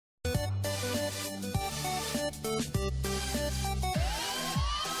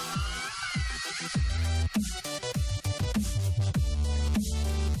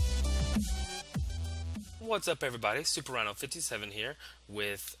What's up everybody, Super Rhino 57 here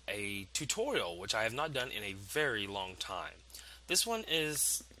with a tutorial which I have not done in a very long time. This one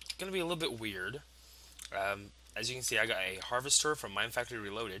is going to be a little bit weird. As you can see, I got a harvester from Minefactory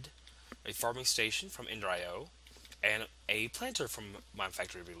Reloaded, a farming station from Ender.io, and a planter from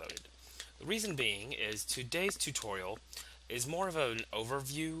Minefactory Reloaded. The reason being is today's tutorial is more of an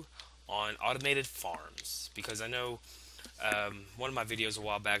overview on automated farms, because I know one of my videos a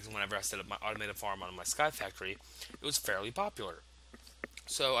while back, whenever I set up my automated farm on my Sky Factory, it was fairly popular.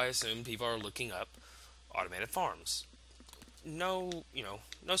 So I assume people are looking up automated farms. No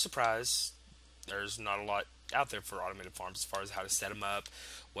surprise. There's not a lot out there for automated farms as far as how to set them up,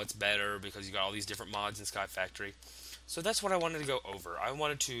 what's better, because you got all these different mods in Sky Factory. So that's what I wanted to go over. I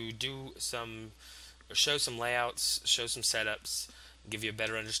wanted to show some layouts, show some setups, give you a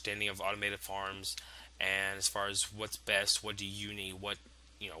better understanding of automated farms, and as far as what's best, what do you need, what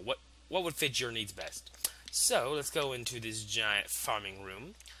would fit your needs best. So let's go into this giant farming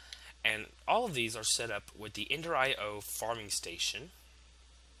room, and all of these are set up with the Ender.io farming station,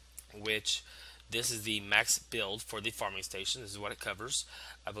 which this is the max build for the farming station. This is what it covers.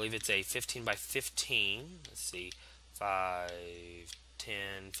 I believe it's a 15 by 15. Let's see, 5, 10,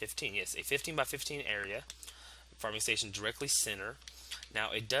 15. Yes, a 15 by 15 area. Farming station directly center.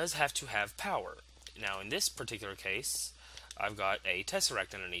 Now it does have to have power. Now in this particular case, I've got a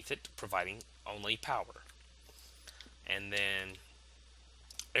tesseract underneath it providing only power. And then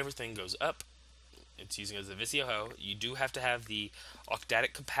everything goes up. It's using it as a Visio hoe. You do have to have the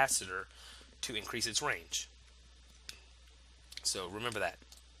octadic capacitor to increase its range. So remember that.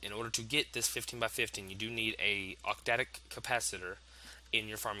 In order to get this 15 by 15, you do need a octadic capacitor in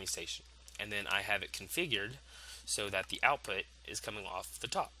your farming station. And then I have it configured so that the output is coming off the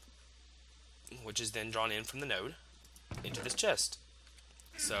top, which is then drawn in from the node into this chest.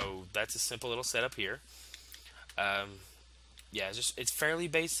 So that's a simple little setup here. Yeah, it's fairly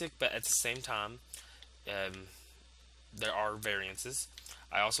basic, but at the same time, there are variances.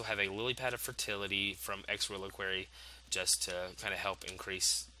 I also have a lily pad of fertility from X-Reliquary just to kind of help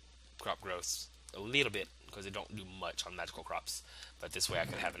increase crop growth a little bit, because they don't do much on magical crops, but this way I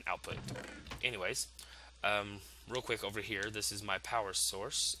can have an output. Anyways, real quick over here, this is my power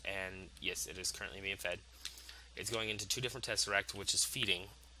source, and yes, it is currently being fed. It's going into 2 different tesseracts, which is feeding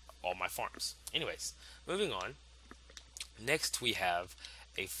all my farms. Anyways, moving on. Next we have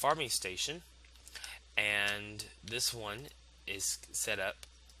a farming station, and this one is set up.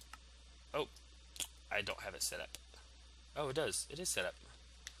 Oh, I don't have it set up. Oh, it does. It is set up.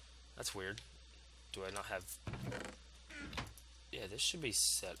 That's weird. Do I not have... Yeah, this should be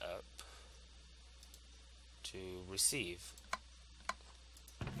set up to receive.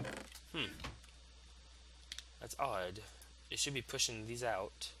 That's odd. It should be pushing these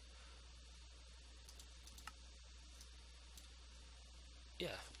out. Yeah,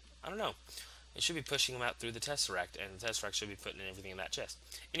 I don't know. It should be pushing them out through the tesseract, and the tesseract should be putting everything in that chest.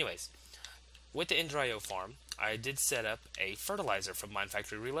 Anyways, with the Ender.io farm, I did set up a fertilizer from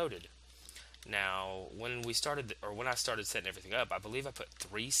Minefactory Reloaded. Now, when I started setting everything up, I believe I put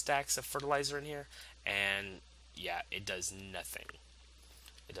 3 stacks of fertilizer in here, and yeah, it does nothing.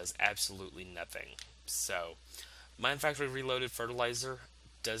 It does absolutely nothing. So, Minefactory Reloaded fertilizer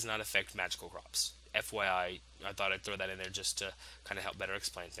does not affect magical crops. FYI, I thought I'd throw that in there just to kind of help better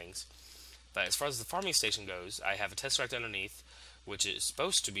explain things. But as far as the farming station goes, I have a tesseract underneath, which is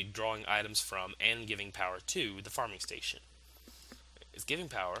supposed to be drawing items from and giving power to the farming station. It's giving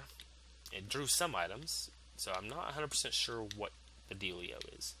power. It drew some items, so I'm not 100% sure what the dealio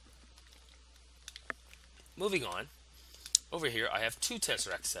is. Moving on, over here I have 2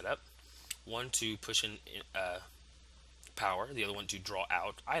 tesseracts set up. One to push in power, the other one to draw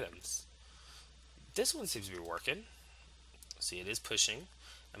out items. This one seems to be working. See, it is pushing.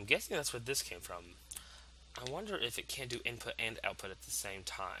 I'm guessing that's where this came from. I wonder if it can do input and output at the same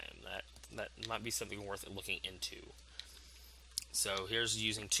time. That might be something worth looking into. So here's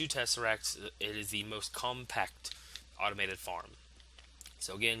using 2 tesseracts. It is the most compact automated farm.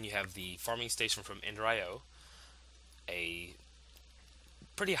 So again, you have the farming station from Ender.io, a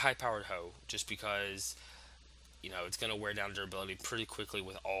pretty high-powered hoe, just because it's going to wear down durability pretty quickly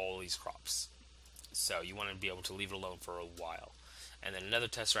with all these crops. So you want to be able to leave it alone for a while. And then another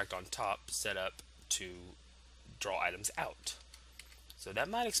tesseract on top set up to draw items out. So that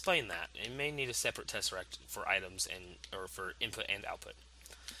might explain that. It may need a separate tesseract for items or for input and output.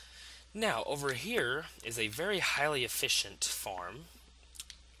 Now, over here is a very highly efficient farm.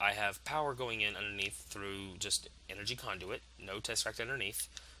 I have power going in underneath through just energy conduit, no tesseract underneath.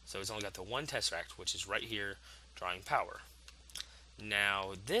 So it's only got the 1 tesseract, which is right here, drawing power.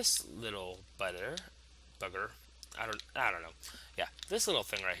 Now, this little butter bugger. I don't know. Yeah, this little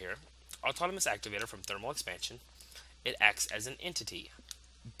thing right here, autonomous activator from thermal expansion. It acts as an entity,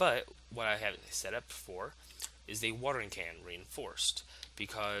 but what I have set up for is the watering can reinforced,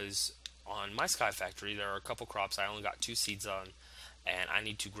 because on my Sky Factory there are a couple crops I only got 2 seeds on, and I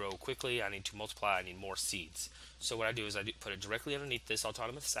need to grow quickly, I need to multiply, I need more seeds. So what I do is put it directly underneath this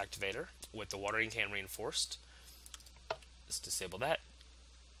autonomous activator with the watering can reinforced. Let's disable that,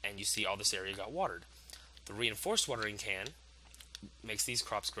 and you see all this area got watered. The reinforced watering can makes these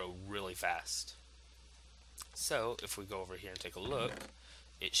crops grow really fast. So if we go over here and take a look,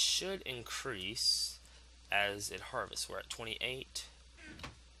 it should increase as it harvests. We're at 28.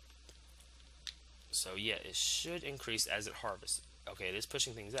 So yeah, it should increase as it harvests. Okay, it is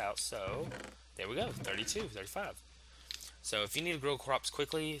pushing things out, so there we go, 32, 35. So if you need to grow crops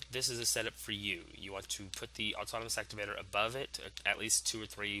quickly, this is a setup for you. You want to put the autonomous activator above it, at least 2 or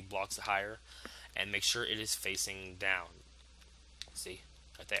 3 blocks higher, and make sure it is facing down. See,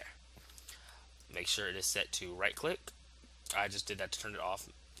 right there. Make sure it is set to right click. I just did that to turn it off.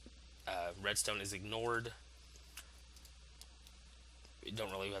 Redstone is ignored. You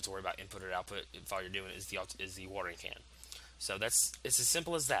don't really have to worry about input or output if all you're doing is the watering can. So it's as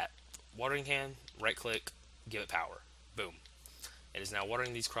simple as that. Watering can, right click, give it power. Boom. It is now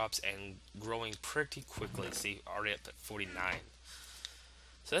watering these crops and growing pretty quickly. See, already up at 49.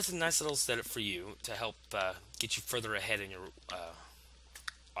 So that's a nice little setup for you to help get you further ahead in your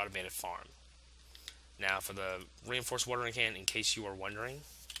automated farm. Now for the reinforced watering can, in case you are wondering,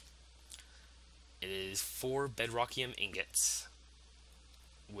 it is 4 bedrockium ingots,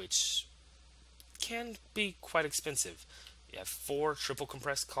 which can be quite expensive. You have 4 triple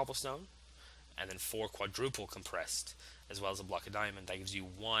compressed cobblestone, and then 4 quadruple compressed, as well as a block of diamond. That gives you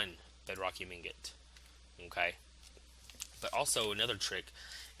 1 bedrockium ingot. Okay? But also another trick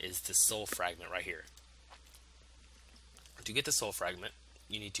is the soul fragment right here. To get the soul fragment,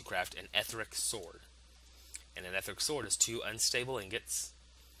 you need to craft an etheric sword. And an etheric sword is 2 unstable ingots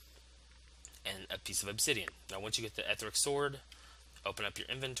and a piece of obsidian. Now once you get the etheric sword, open up your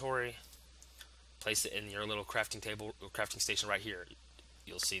inventory, place it in your little crafting table or crafting station right here.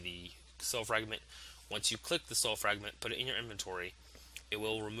 You'll see the soul fragment. Once you click the soul fragment, put it in your inventory, it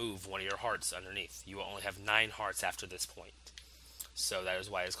will remove 1 of your hearts underneath. You will only have 9 hearts after this point. So that is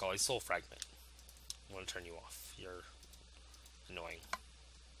why it's called a soul fragment. I'm going to turn you off. You're annoying.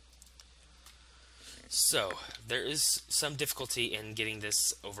 So, there is some difficulty in getting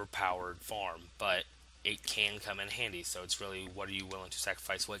this overpowered farm, but it can come in handy. So it's really, what are you willing to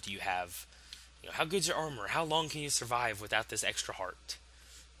sacrifice? What do you have? You know, how good's your armor? How long can you survive without this extra heart?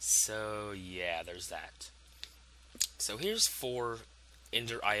 So yeah, there's that. So here's 4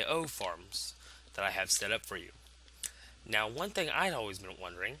 Ender IO farms that I have set up for you. Now one thing I'd always been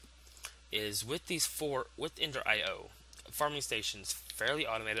wondering is with these 4, with Ender IO, farming station's fairly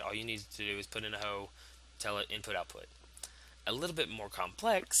automated. All you need to do is put in a hoe, tell it input output. A little bit more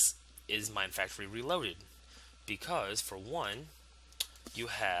complex is Mine Factory Reloaded, because for one, you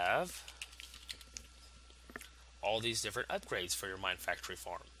have all these different upgrades for your Mine Factory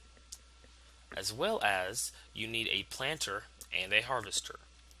farm, as well as you need a planter and a harvester.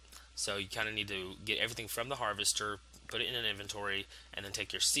 So you kind of need to get everything from the harvester, put it in an inventory, and then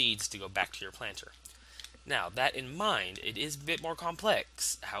take your seeds to go back to your planter. Now, that in mind, it is a bit more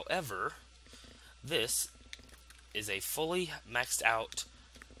complex. However, this is a fully maxed out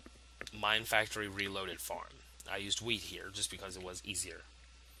Mine Factory Reloaded farm. I used wheat here just because it was easier.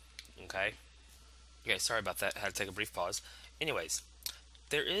 Okay? Okay, sorry about that. I had to take a brief pause. Anyways,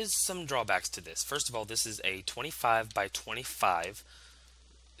 there is some drawbacks to this. First of all, this is a 25 by 25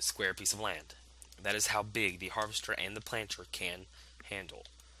 square piece of land. That is how big the harvester and the planter can handle.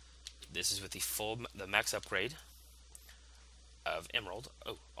 This is with the max upgrade of emerald.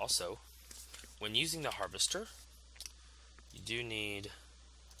 Oh, also, when using the harvester, you do need,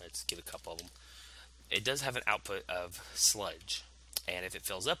 let's get a couple of them. It does have an output of sludge, and if it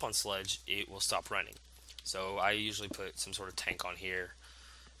fills up on sludge, it will stop running. So I usually put some sort of tank on here,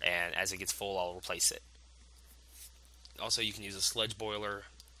 and as it gets full, I'll replace it. Also, you can use a sludge boiler,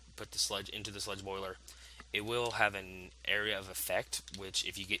 put the sludge into the sludge boiler. It will have an area of effect, which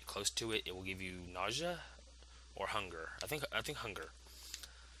if you get close to it, it will give you nausea or hunger. I think hunger.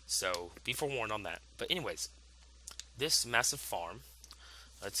 So be forewarned on that. But anyways, this massive farm,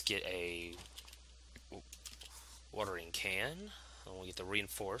 let's get a watering can, and we'll get the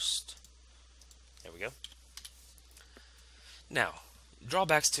reinforced. There we go. Now,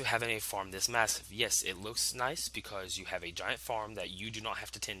 drawbacks to having a farm this massive. Yes, it looks nice because you have a giant farm that you do not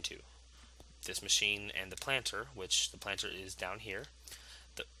have to tend to. This machine and the planter, which the planter is down here,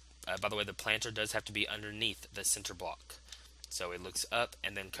 By the way, the planter does have to be underneath the center block. So it looks up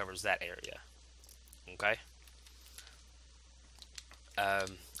and then covers that area. Okay?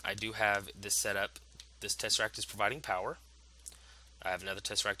 I do have this set up. This Tesseract is providing power. I have another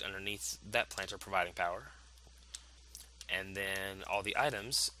Tesseract underneath that planter providing power. And then all the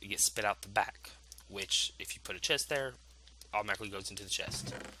items get spit out the back, which if you put a chest there, automatically goes into the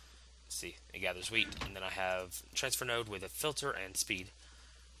chest. See, it gathers wheat. And then I have transfer node with a filter and speed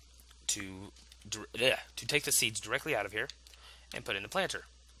to take the seeds directly out of here and put in the planter.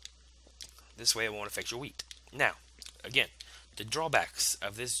 This way it won't affect your wheat. Now, again, the drawbacks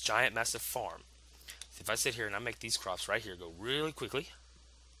of this giant massive farm. If I sit here and I make these crops right here go really quickly,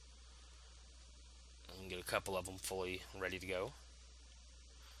 and get a couple of them fully ready to go.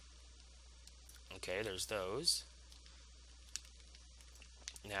 Okay, there's those.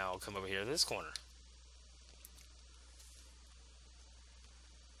 Now I'll come over here to this corner.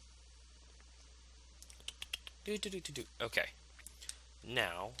 Okay.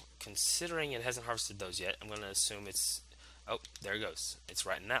 Now, considering it hasn't harvested those yet, I'm going to assume it's... Oh, there it goes. It's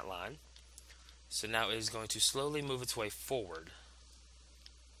right in that line. So now it is going to slowly move its way forward.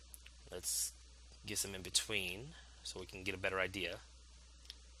 Let's get some in between so we can get a better idea.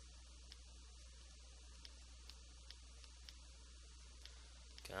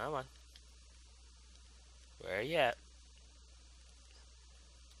 Come on. Where are you at?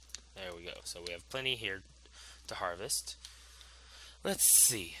 There we go. So we have plenty here to harvest. Let's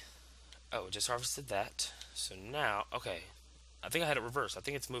see. Oh, it just harvested that. So now, okay. I think I had it reversed. I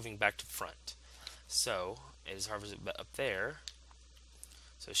think it's moving back to front. So, it is harvested up there.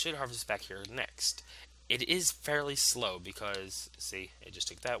 So it should harvest back here next. It is fairly slow because, see, it just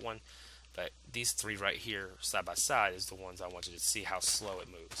took that one. But these three right here, side by side, is the ones I want you to see how slow it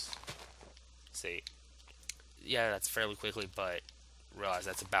moves. See, yeah, that's fairly quickly, but realize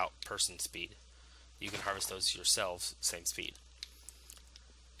that's about person speed. You can harvest those yourselves, same speed.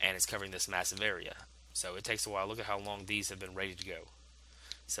 And it's covering this massive area. So it takes a while. Look at how long these have been ready to go.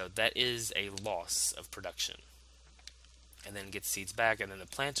 So that is a loss of production. And then get seeds back, and then the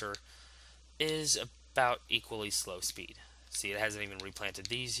planter is about equally slow speed. See, it hasn't even replanted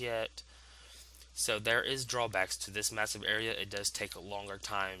these yet. So there is drawbacks to this massive area. It does take a longer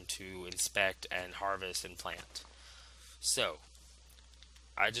time to inspect and harvest and plant. So,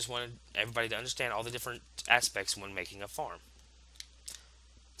 I just wanted everybody to understand all the different aspects when making a farm.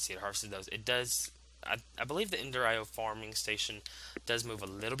 See, it harvested those. It does... I believe the Ender.io farming station does move a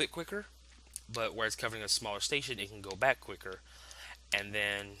little bit quicker, but where it's covering a smaller station, it can go back quicker. And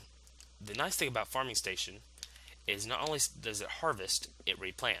then the nice thing about farming station is not only does it harvest, it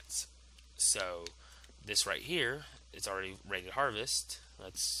replants. So this right here is already ready to harvest.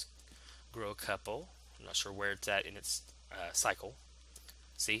 Let's grow a couple. I'm not sure where it's at in its cycle.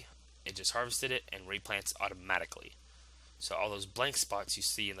 See, it just harvested it and replants automatically. So all those blank spots you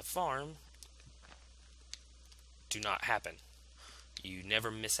see in the farm do not happen. You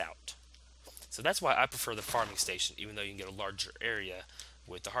never miss out. So that's why I prefer the farming station, even though you can get a larger area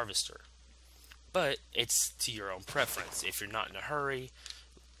with the harvester. But it's to your own preference. If you're not in a hurry,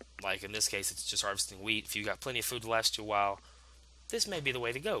 like in this case it's just harvesting wheat, if you've got plenty of food to last you a while, this may be the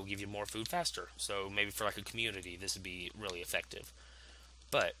way to go, give you more food faster. So maybe for like a community, this would be really effective.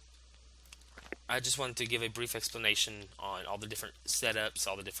 But I just wanted to give a brief explanation on all the different setups,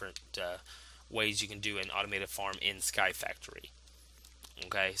 all the different ways you can do an automated farm in Sky Factory.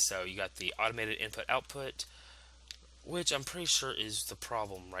 Okay, so you got the automated input-output, which I'm pretty sure is the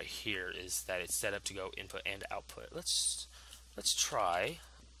problem right here, is that it's set up to go input and output. Let's try.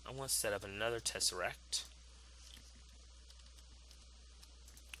 I want to set up another Tesseract.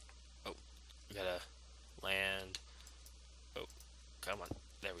 Oh, we gotta land. Oh, come on.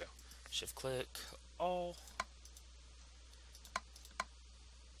 There we go. Shift click, all.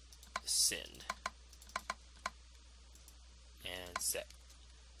 Send. And set.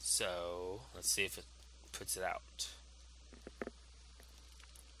 So, let's see if it puts it out.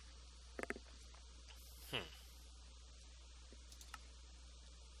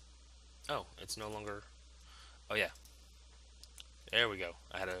 Oh, it's no longer... Oh, yeah. There we go.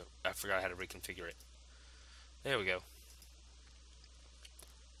 I forgot how to reconfigure it. There we go.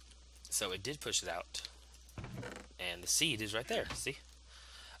 So it did push it out. And the seed is right there, see?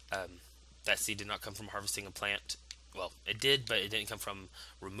 That seed did not come from harvesting a plant. Well, it did, but it didn't come from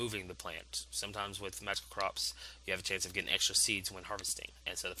removing the plant. Sometimes with magical crops, you have a chance of getting extra seeds when harvesting.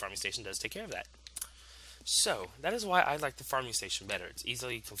 And so the farming station does take care of that. So, that is why I like the farming station better. It's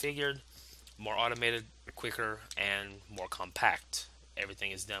easily configured, more automated, quicker, and more compact.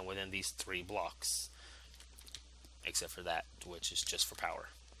 Everything is done within these 3 blocks. Except for that, which is just for power.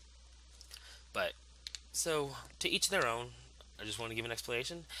 But so to each their own. I just want to give an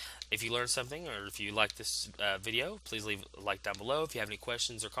explanation. If you learned something or if you like this video, please leave a like down below. If you have any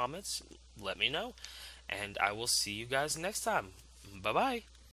questions or comments, let me know. And I will see you guys next time. Bye bye.